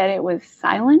people, but yet it was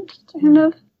silent, kind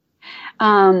of.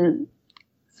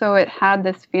 So it had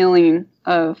this feeling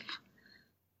of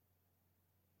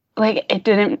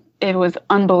it was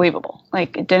unbelievable.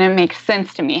 Like, it didn't make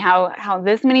sense to me how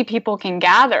this many people can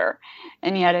gather,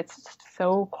 and yet it's just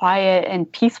so quiet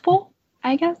and peaceful,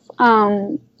 I guess,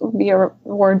 would be a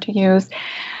word to use.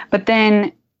 But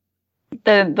then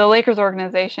the Lakers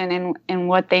organization and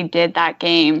what they did that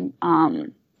game,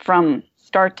 from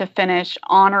start to finish,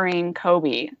 honoring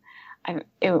Kobe.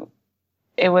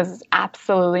 It was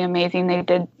absolutely amazing. They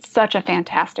did such a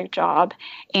fantastic job.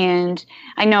 And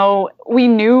I know we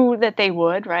knew that they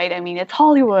would, right? I mean, it's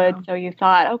Hollywood. Yeah. So you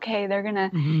thought, okay, they're going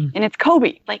to, and it's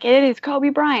Kobe. Like, it is Kobe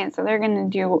Bryant. So they're going to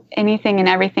do anything and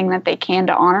everything that they can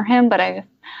to honor him. But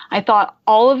I thought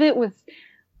all of it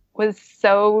was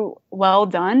so well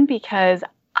done, because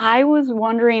I was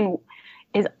wondering,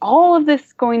 is all of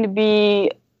this going to be,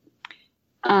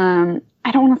 I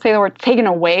don't want to say the word taken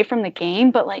away from the game,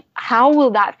 but like, how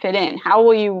will that fit in? How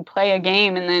will you play a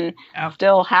game and then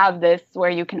still have this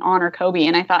where you can honor Kobe?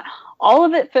 And I thought all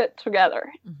of it fit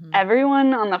together.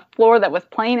 Everyone on the floor that was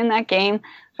playing in that game,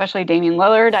 especially Damian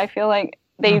Lillard, I feel like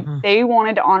they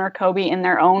wanted to honor Kobe in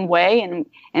their own way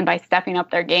and by stepping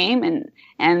up their game.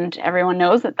 And everyone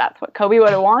knows that that's what Kobe would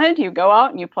have wanted. You go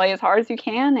out and you play as hard as you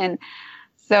can. And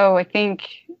so I think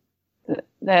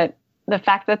that the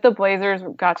fact that the Blazers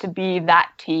got to be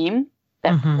that team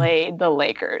that played the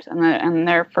Lakers and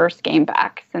their first game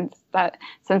back since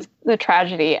the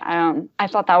tragedy, I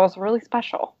thought that was really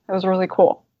special. It was really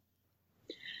cool.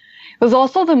 It was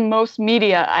also the most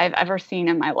media I've ever seen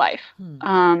in my life.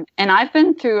 And I've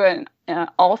been to an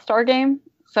all-star game.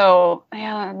 So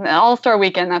yeah, the all-star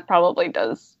weekend, that probably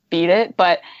does beat it.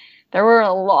 But there were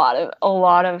a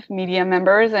lot of media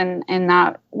members, and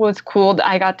that was cool.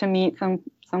 I got to meet some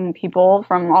people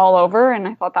from all over, and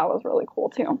I thought that was really cool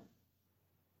too.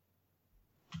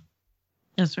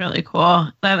 That's really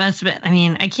cool. That must have been, I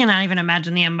mean, I cannot even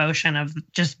imagine the emotion of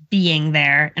just being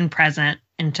there and present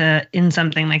in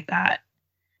something like that.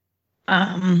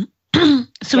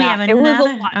 So we have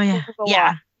another.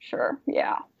 Lot. Sure.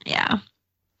 Yeah. Yeah.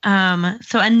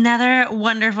 So another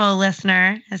wonderful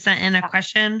listener has sent in a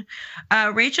question.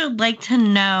 Rachel would like to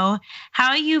know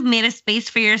how you've made a space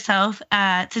for yourself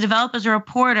to develop as a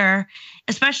reporter,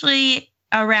 especially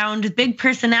around big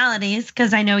personalities,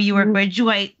 because I know you work with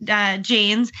Dwight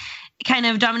Jaynes, kind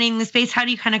of dominating the space. How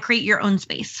do you kind of create your own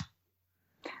space?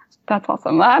 That's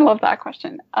awesome. I love that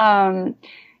question.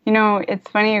 It's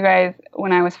funny, you guys,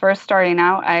 when I was first starting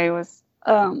out, I was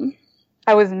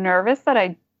nervous that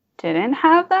I didn't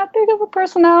have that big of a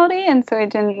personality, and so I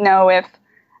didn't know if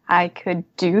I could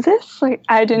do this. Like,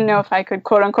 I didn't know if I could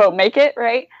quote unquote make it,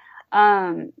 right?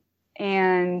 And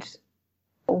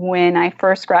when I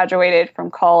first graduated from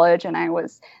college and I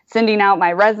was sending out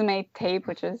my resume tape,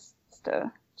 which is just a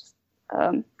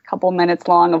couple minutes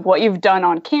long of what you've done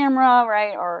on camera,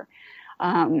 right? Or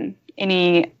I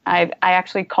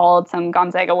actually called some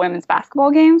Gonzaga women's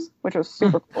basketball games, which was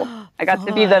super cool. I got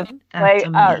to be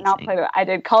I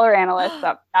did color analyst.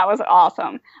 That was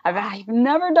awesome. I've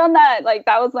never done that. Like,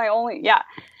 that was my only,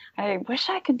 I wish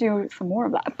I could do some more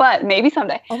of that, but maybe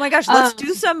someday. Oh my gosh, let's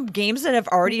do some games that have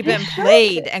already been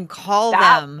played and call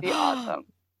them. That'd be awesome.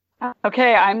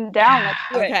 Okay, I'm down. Let's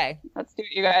do it. Okay. Let's do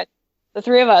it, you guys. The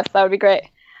three of us. That would be great.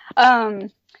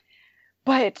 But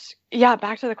yeah,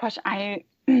 back to the question. I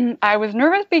was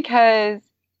nervous because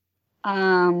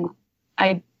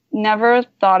I never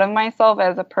thought of myself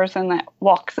as a person that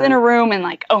walks in a room and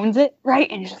like owns it,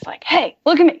 right? And just like, hey,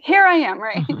 look at me, here I am,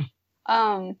 right?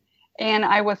 And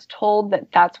I was told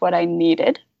that that's what I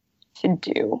needed to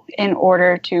do in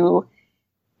order to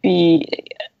be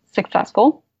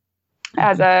successful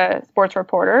as a sports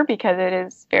reporter, because it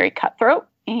is very cutthroat.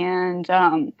 And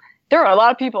there are a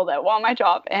lot of people that want my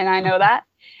job, and I know that.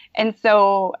 And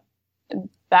so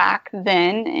back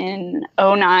then in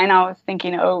 2009, I was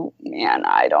thinking, oh man,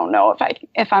 I don't know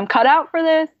if I'm cut out for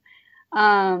this.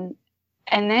 And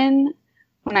then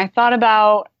when I thought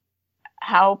about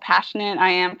how passionate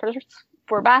I am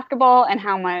for basketball and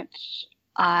how much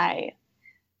I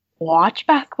watch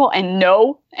basketball and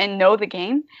know the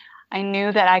game, I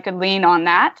knew that I could lean on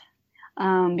that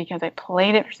because I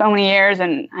played it for so many years.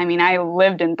 And I mean, I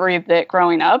lived and breathed it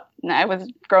growing up. And I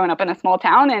was growing up in a small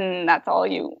town, and that's all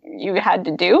you had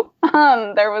to do.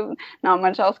 There was not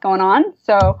much else going on.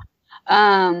 So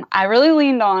I really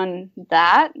leaned on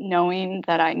that, knowing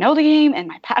that I know the game and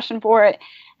my passion for it.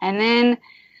 And then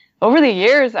over the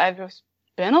years, I've just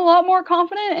been a lot more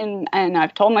confident, and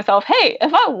I've told myself, hey,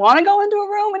 if I want to go into a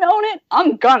room and own it,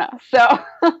 I'm gonna. So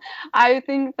I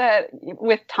think that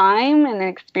with time and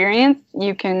experience,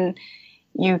 you can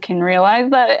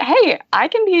realize that, hey, I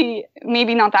can be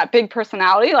maybe not that big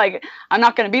personality. Like, I'm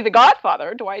not going to be the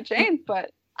Godfather, Dwight Jaynes,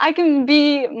 but I can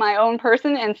be my own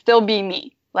person and still be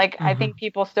me. Like, I think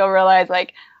people still realize,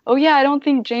 like, oh yeah, I don't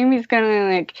think Jamie's going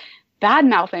to like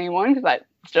badmouth anyone, because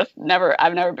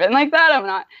I've never been like that. I'm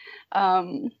not,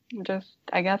 I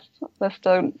guess just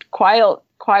a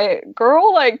quiet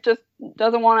girl, like just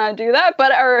doesn't want to do that,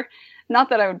 or not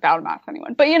that I would badmouth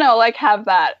anyone, but like have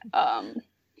that,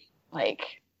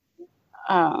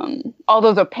 all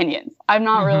those opinions. I'm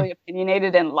not really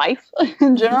opinionated in life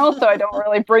in general, so I don't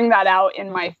really bring that out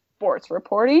in my sports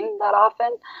reporting that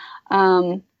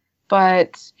often.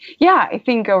 But yeah, I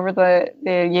think over the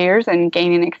years and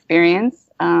gaining experience,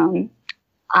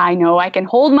 I know I can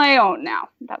hold my own now.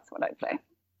 That's what I'd say.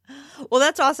 Well,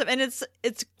 that's awesome. And it's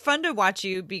fun to watch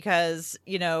you because,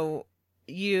 you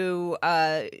bring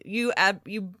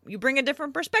a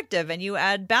different perspective and you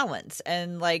add balance.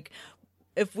 And like,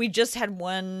 if we just had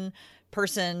one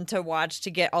person to watch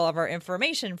to get all of our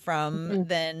information from,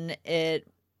 then it,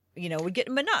 would get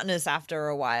monotonous after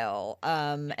a while.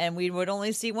 And we would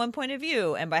only see one point of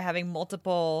view. And by having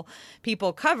multiple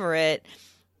people cover it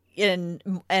and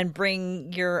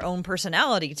bring your own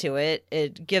personality to it,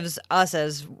 it gives us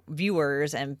as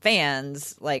viewers and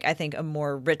fans, like, I think, a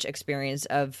more rich experience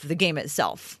of the game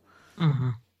itself.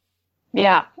 Mm-hmm.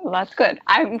 Yeah, well, that's good.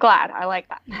 I'm glad. I like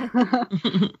that.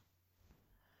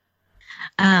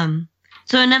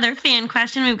 So another fan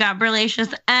question, we've got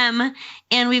Berlacious M,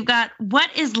 and we've got,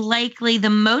 what is likely the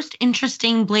most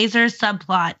interesting Blazers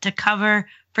subplot to cover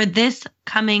for this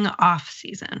coming off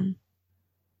season?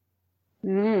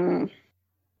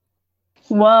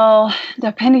 Well,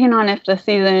 depending on if the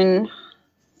season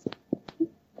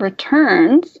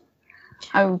returns,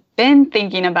 I've been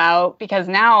thinking about, because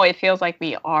now it feels like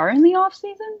we are in the off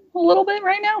season a little bit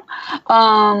right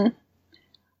now.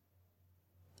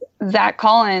 Zach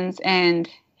Collins and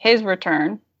his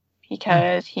return,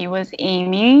 because he was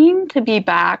aiming to be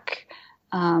back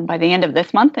by the end of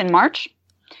this month in March.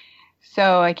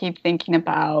 So I keep thinking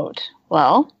about,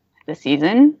 well, the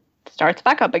season starts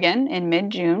back up again in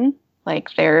mid-June, like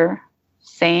they're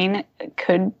saying it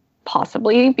could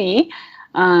possibly be,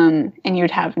 and you'd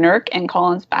have Nurk and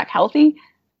Collins back healthy.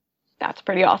 That's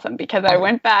pretty awesome, because I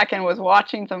went back and was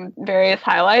watching some various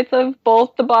highlights of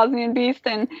both the Bosnian Beast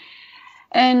and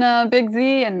Big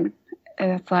Z, and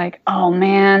it's like, oh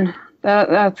man,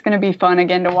 that's going to be fun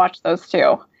again to watch those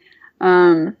two.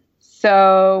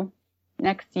 So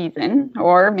next season,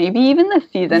 or maybe even this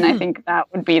season, I think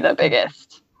that would be the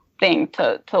biggest thing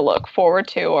to look forward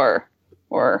to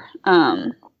or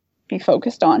be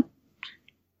focused on.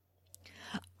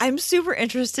 I'm super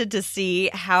interested to see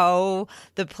how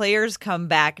the players come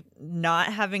back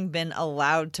not having been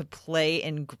allowed to play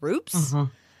in groups.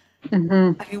 I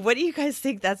mean, what do you guys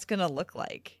think that's going to look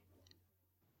like?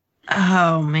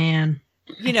 Oh, man.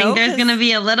 I think there's going to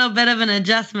be a little bit of an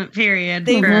adjustment period.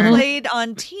 They've played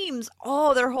on teams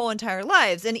their whole entire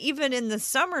lives. And even in the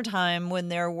summertime when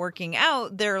they're working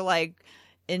out, they're like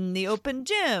in the open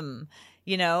gym,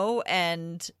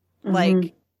 and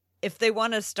like if they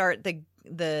want to start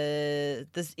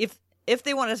if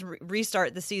they want to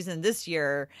restart the season this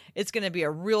year, it's going to be a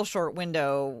real short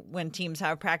window when teams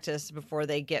have practice before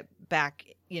they get back,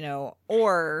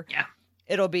 or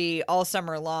it'll be all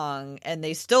summer long and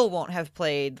they still won't have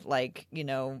played like,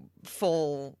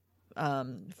 full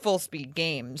speed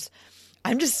games.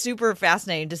 I'm just super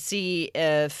fascinated to see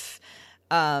if,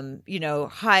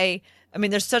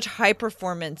 there's such high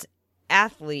performance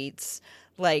athletes,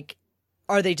 like,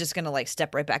 are they just going to like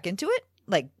step right back into it?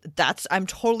 Like I'm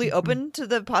totally open to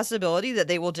the possibility that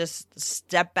they will just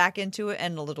step back into it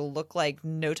and it'll look like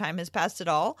no time has passed at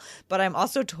all. But I'm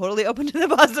also totally open to the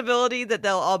possibility that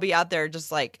they'll all be out there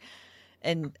just like,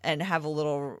 and have a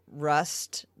little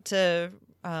rust to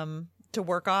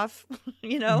work off,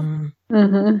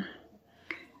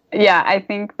 Yeah, I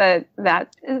think that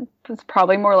is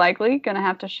probably more likely going to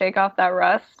have to shake off that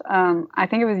rust. I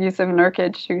think it was Yusuf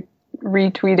Nurkic who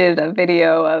retweeted a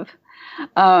video of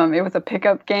it was a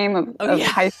pickup game of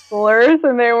high schoolers,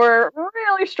 and they were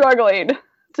really struggling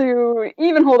to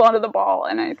even hold on to the ball.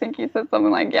 And I think he said something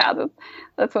like, yeah,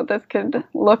 that's what this could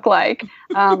look like,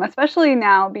 especially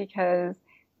now because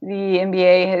the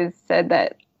NBA has said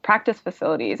that practice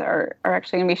facilities are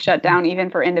actually going to be shut down even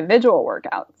for individual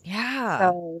workouts. Yeah.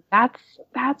 So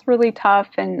that's really tough.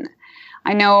 And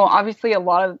I know obviously a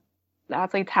lot of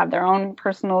athletes have their own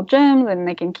personal gyms and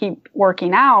they can keep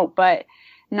working out, but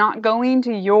not going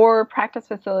to your practice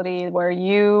facility where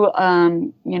you,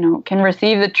 can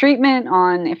receive the treatment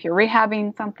on if you're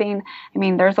rehabbing something. I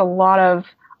mean, there's a lot of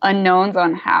unknowns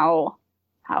on how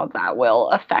that will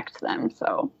affect them.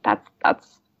 So that's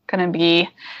going to be,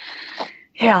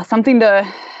 something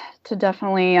to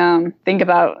definitely think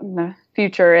about in the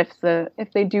future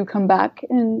if they do come back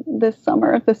in this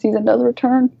summer, if the season does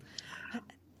return.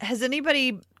 Has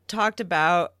anybody talked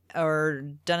about or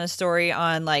done a story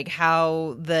on like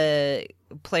how the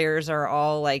players are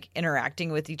all like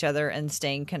interacting with each other and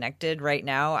staying connected right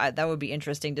now. That would be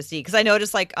interesting to see, because I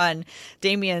noticed like on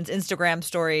Damien's Instagram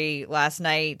story last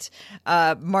night,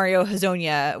 Mario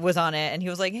Hazonia was on it and he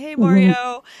was like, "Hey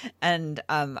Mario," and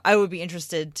I would be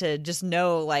interested to just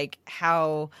know like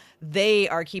how they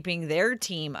are keeping their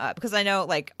team up, because I know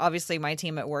like obviously my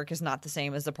team at work is not the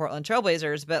same as the Portland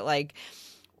Trailblazers, but like,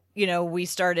 you know, we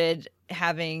started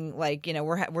having like, you know,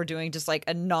 we're doing just like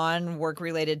a non-work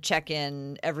related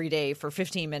check-in every day for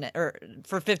 15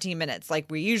 minutes. Like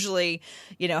we usually,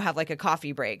 you know, have like a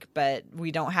coffee break, but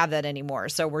we don't have that anymore.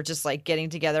 So we're just like getting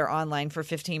together online for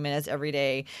 15 minutes every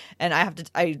day. And I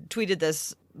tweeted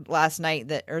this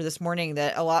this morning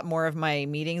that a lot more of my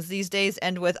meetings these days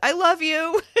end with "I love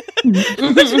you," which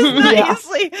is not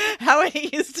usually how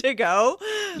it used to go.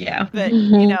 Yeah. But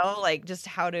you know, like just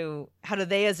how do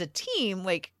they as a team,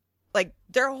 like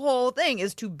their whole thing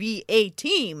is to be a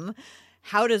team.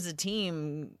 How does a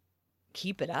team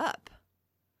keep it up?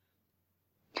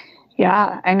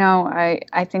 Yeah, I know.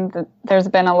 I think that there's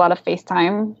been a lot of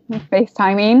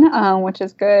FaceTiming, which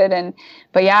is good.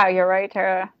 But yeah, you're right,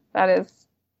 Tara. It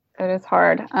is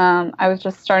hard. I was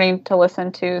just starting to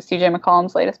listen to CJ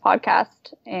McCollum's latest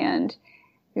podcast, and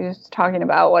he was talking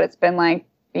about what it's been like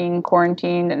being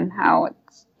quarantined and how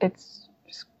it's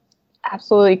just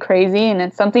absolutely crazy, and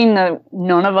it's something that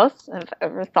none of us have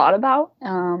ever thought about,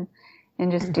 and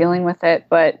just dealing with it.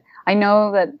 But I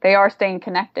know that they are staying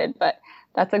connected, but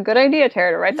that's a good idea,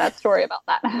 Tara, to write that story about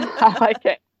that. I like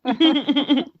it.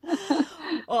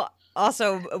 Well,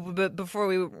 also, before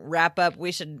we wrap up,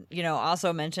 we should, you know,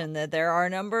 also mention that there are a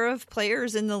number of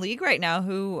players in the league right now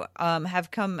who have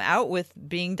come out with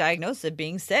being diagnosed with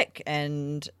being sick,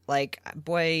 and like,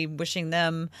 boy, wishing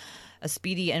them a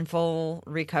speedy and full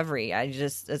recovery.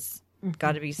 It's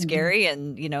got to be scary,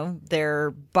 and you know, they're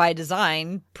by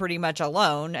design pretty much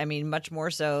alone. I mean, much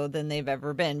more so than they've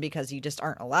ever been, because you just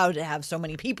aren't allowed to have so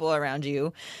many people around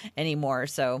you anymore.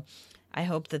 So I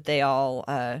hope that they all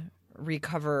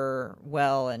recover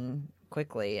well and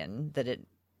quickly, and that it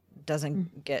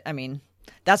doesn't get, I mean,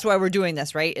 that's why we're doing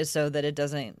this, right? Is so that it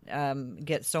doesn't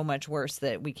get so much worse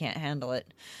that we can't handle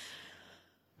it.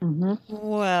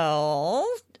 Well,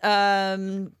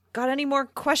 got any more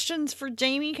questions for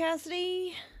Jamie,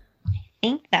 Cassidy? I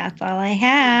think that's all I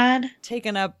had.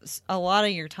 Taken up a lot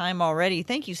of your time already.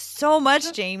 Thank you so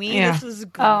much, Jamie. Yeah. This was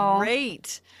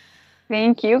great.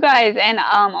 Thank you, guys. And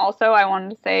also, I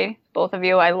wanted to say, both of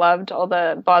you, I loved all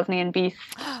the Bosnian Beast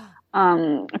chants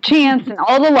and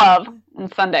all the love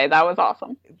on Sunday. That was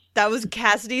awesome. That was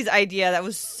Cassidy's idea. That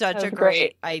was such a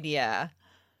great idea.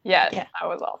 Yes, yeah. That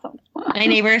was awesome. My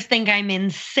neighbors think I'm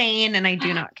insane, and I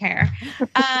do not care. They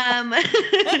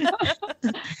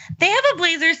have a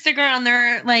Blazer sticker on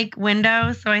their like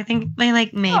window, so I think they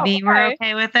like maybe were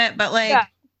okay with it. But like,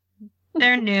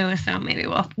 they're new, so maybe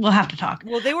we'll have to talk.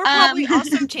 Well, they were probably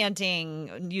also chanting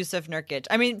Jusuf Nurkic.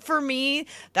 I mean, for me,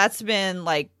 that's been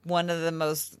like one of the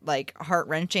most like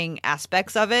heart-wrenching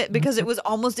aspects of it, because it was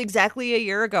almost exactly a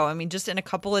year ago. I mean, just in a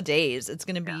couple of days, it's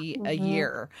going to be a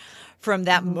year from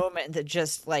that moment that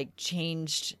just like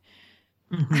changed.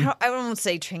 I won't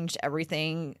say changed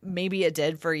everything. Maybe it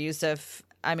did for Jusuf.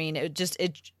 I mean, it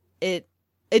did. It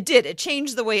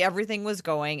changed the way everything was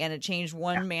going, and it changed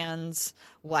one man's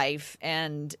life,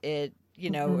 and it, you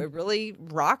know, it really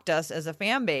rocked us as a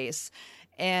fan base.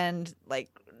 And like,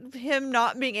 him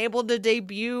not being able to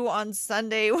debut on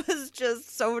Sunday was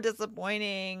just so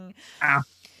disappointing.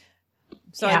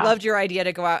 So I loved your idea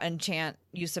to go out and chant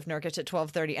Jusuf Nurkic at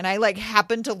 12:30, and I like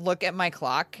happened to look at my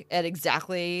clock at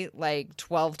exactly like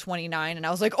 12:29, and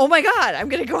I was like, "Oh my god, I'm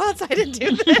gonna go outside and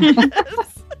do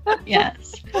this."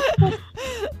 Yes.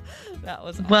 That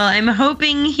was awesome. Well, I'm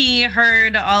hoping he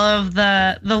heard all of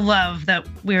the love that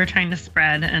we were trying to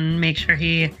spread, and make sure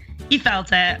he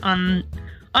felt it on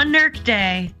Nurk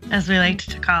Day, as we like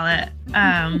to call it.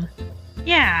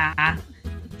 Yeah.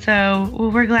 So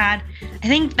we're glad. I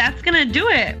think that's going to do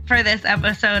it for this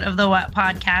episode of the What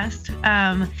Podcast.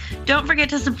 Don't forget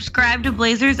to subscribe to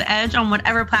Blazers Edge on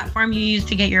whatever platform you use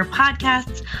to get your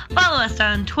podcasts. Follow us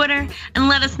on Twitter and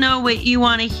let us know what you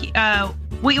want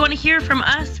to hear from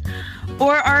us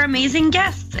or our amazing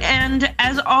guests. And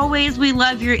as always, we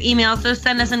love your email, so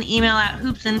send us an email at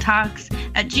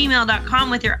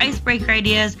hoopsandtalks@gmail.com with your icebreaker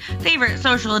ideas, favorite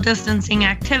social distancing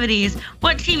activities,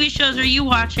 what TV shows are you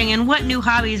watching, and what new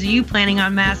hobbies are you planning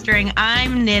on mastering.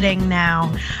 I'm knitting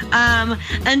now.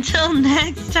 Until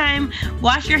next time,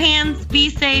 wash your hands, be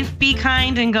safe, be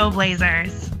kind, and go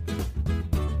Blazers.